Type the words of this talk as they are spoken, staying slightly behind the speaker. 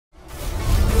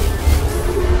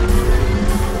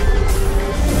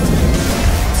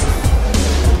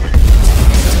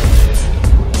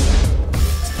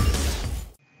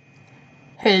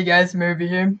Hey guys, Murphy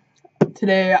here.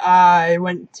 Today I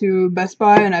went to Best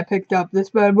Buy and I picked up this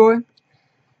bad boy,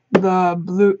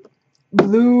 the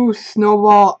blue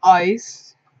Snowball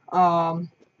Ice.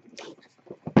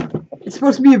 It's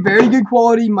supposed to be a very good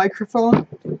quality microphone.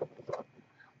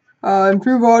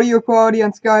 Improve audio quality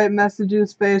on Skype,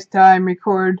 messages, FaceTime,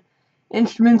 record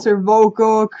instruments or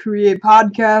vocal, create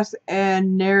podcasts,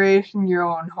 and narration your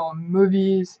own home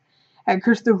movies. Add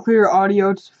crystal clear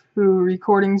audio through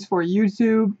recordings for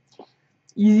YouTube.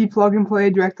 Easy plug and play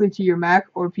directly to your Mac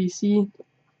or PC.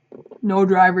 No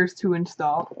drivers to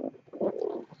install.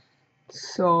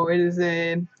 So it is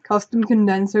a custom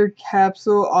condenser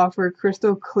capsule, offer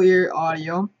crystal clear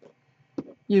audio.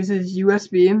 Uses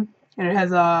USB and it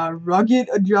has a rugged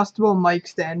adjustable mic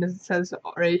stand, as it says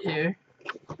right here.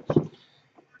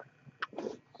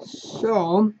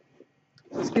 So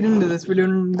let's get into this. We're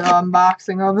doing the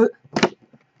unboxing of it.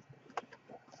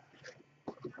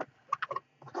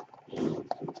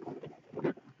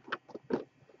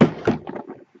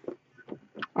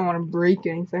 I don't want to break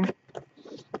anything.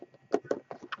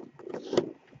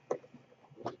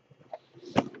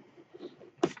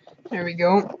 There we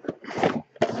go.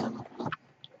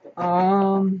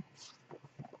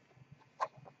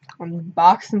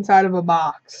 Unboxed inside of a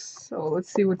box. So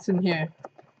let's see what's in here.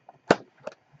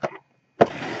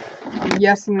 I'm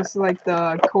guessing this is like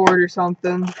the cord or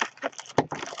something.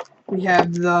 We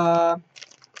have the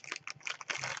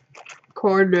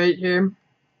cord right here.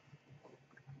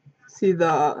 See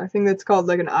I think that's called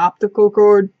like an optical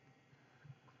cord.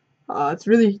 It's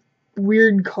really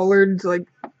weird colored. It's like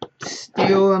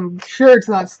steel. I'm sure it's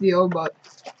not steel, but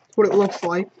it's what it looks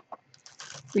like.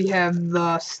 We have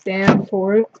the stand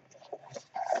for it.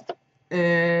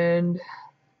 And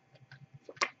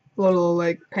a little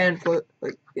like pamphlet,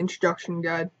 like instruction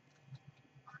guide.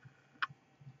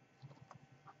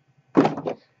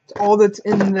 It's all that's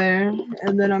in there.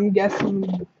 And then I'm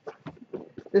guessing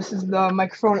this is the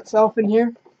microphone itself in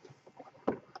here.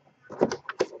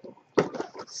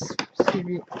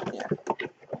 Yeah.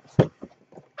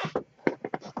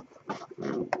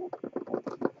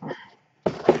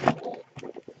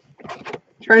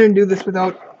 Trying to do this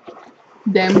without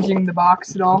damaging the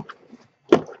box at all.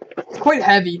 It's quite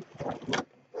heavy.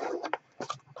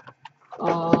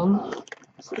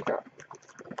 Let's look at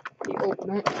the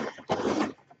open it.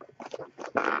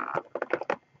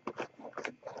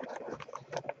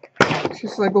 It's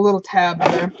just like a little tab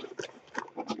there.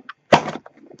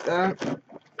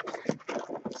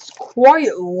 It's quite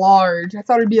large. I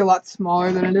thought it'd be a lot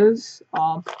smaller than it is.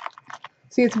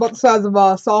 See, it's about the size of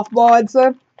a softball, I'd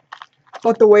say.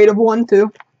 About the weight of one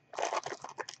too.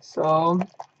 So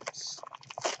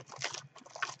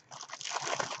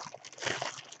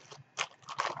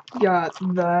got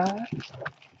that.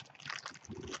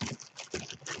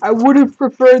 I would have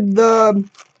preferred the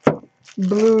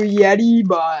Blue Yeti,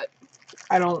 but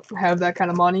I don't have that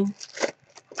kind of money.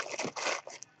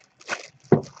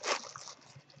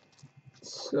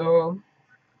 So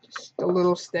just a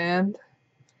little stand.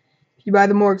 If you buy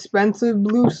the more expensive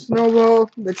Blue Snowball,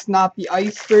 that's not the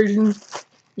ice version,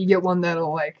 you get one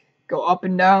that'll like go up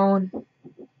and down.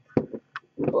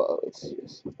 Well, let's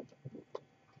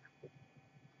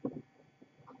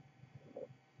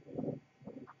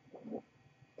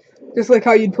just like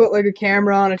how you'd put like a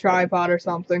camera on a tripod or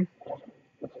something.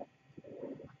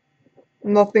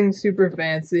 Nothing super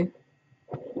fancy.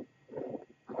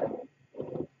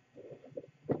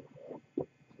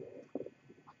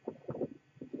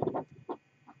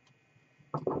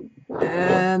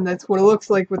 And that's what it looks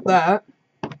like with that.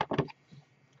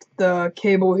 The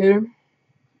cable here.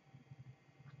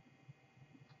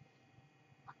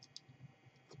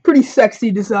 Pretty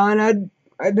sexy design,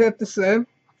 I'd have to say.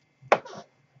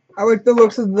 I like the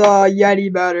looks of the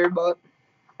Yeti better, but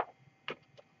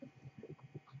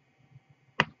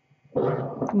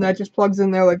and that just plugs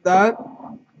in there like that.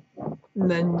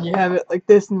 And then you have it like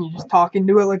this and you just talk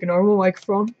into it like a normal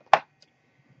microphone.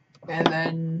 And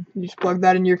then you just plug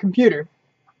that in your computer.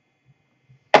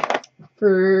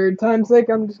 For time's sake,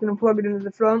 I'm just going to plug it into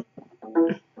the front.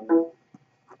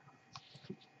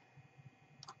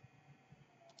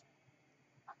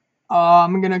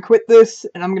 I'm going to quit this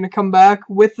and I'm going to come back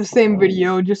with the same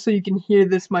video just so you can hear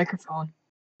this microphone.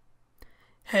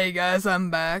 Hey guys, I'm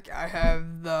back. I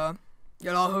have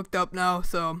it all hooked up now,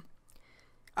 so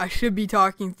I should be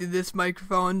talking through this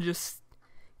microphone, just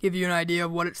give you an idea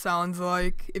of what it sounds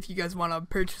like if you guys want to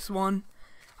purchase one.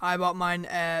 I bought mine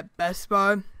at Best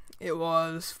Buy. It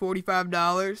was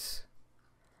 $45,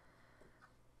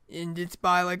 and it's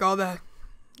by like all the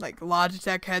like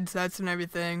Logitech headsets and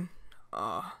everything.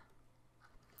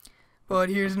 But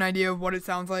here's an idea of what it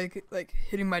sounds like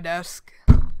hitting my desk.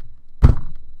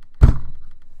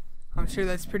 I'm sure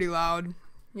that's pretty loud,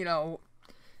 you know,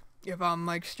 if I'm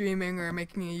like streaming or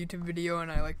making a YouTube video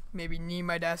and I like maybe knee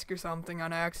my desk or something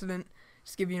on accident.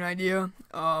 Just give you an idea.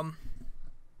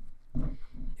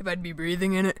 If I'd be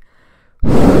breathing in it.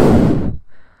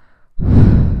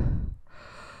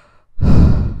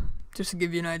 Just to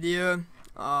give you an idea,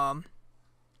 I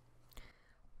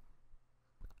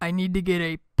need to get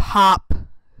a pop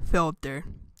filter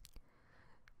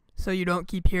so you don't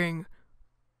keep hearing.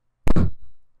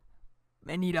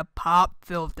 I need a pop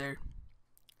filter.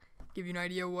 Give you an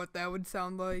idea what that would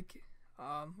sound like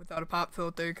without a pop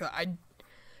filter, because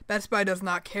Best Buy does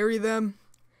not carry them,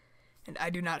 and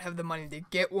I do not have the money to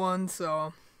get one,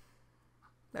 so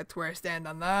that's where I stand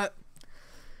on that.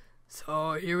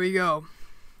 So here we go.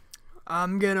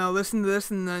 I'm gonna listen to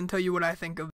this and then tell you what I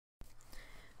think of it.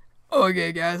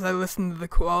 Okay guys, I listened to the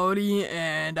quality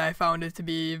and I found it to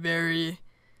be very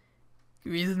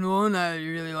reasonable and I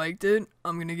really liked it.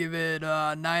 I'm gonna give it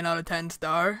a 9 out of 10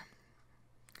 star.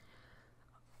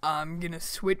 I'm gonna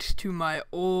switch to my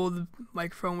old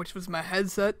microphone, which was my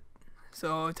headset.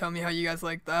 So tell me how you guys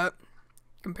like that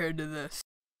compared to this.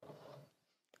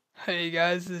 Hey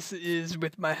guys, this is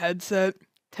with my headset.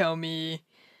 Tell me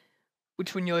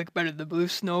which one you like better, the blue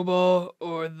Snowball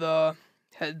or the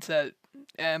headset.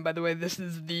 And by the way, this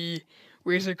is the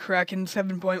Razer Kraken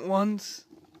 7.1s.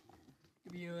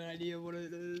 Give you an idea what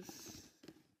it is.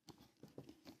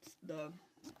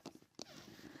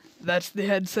 That's the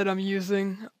headset I'm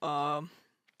using.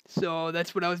 So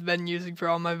that's what I've been using for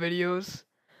all my videos.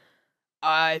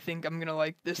 I think I'm gonna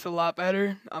like this a lot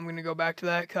better. I'm gonna go back to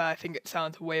that because I think it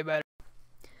sounds way better.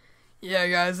 Yeah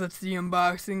guys, that's the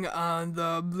unboxing on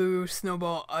the blue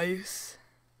Snowball Ice.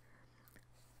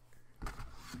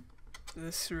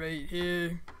 This right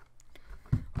here,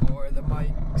 or the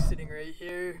mic sitting right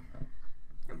here.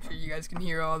 I'm sure you guys can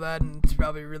hear all that and it's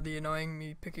probably really annoying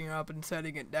me picking it up and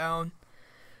setting it down.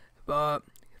 But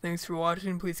thanks for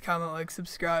watching. Please comment, like,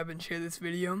 subscribe, and share this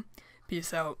video.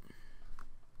 Peace out.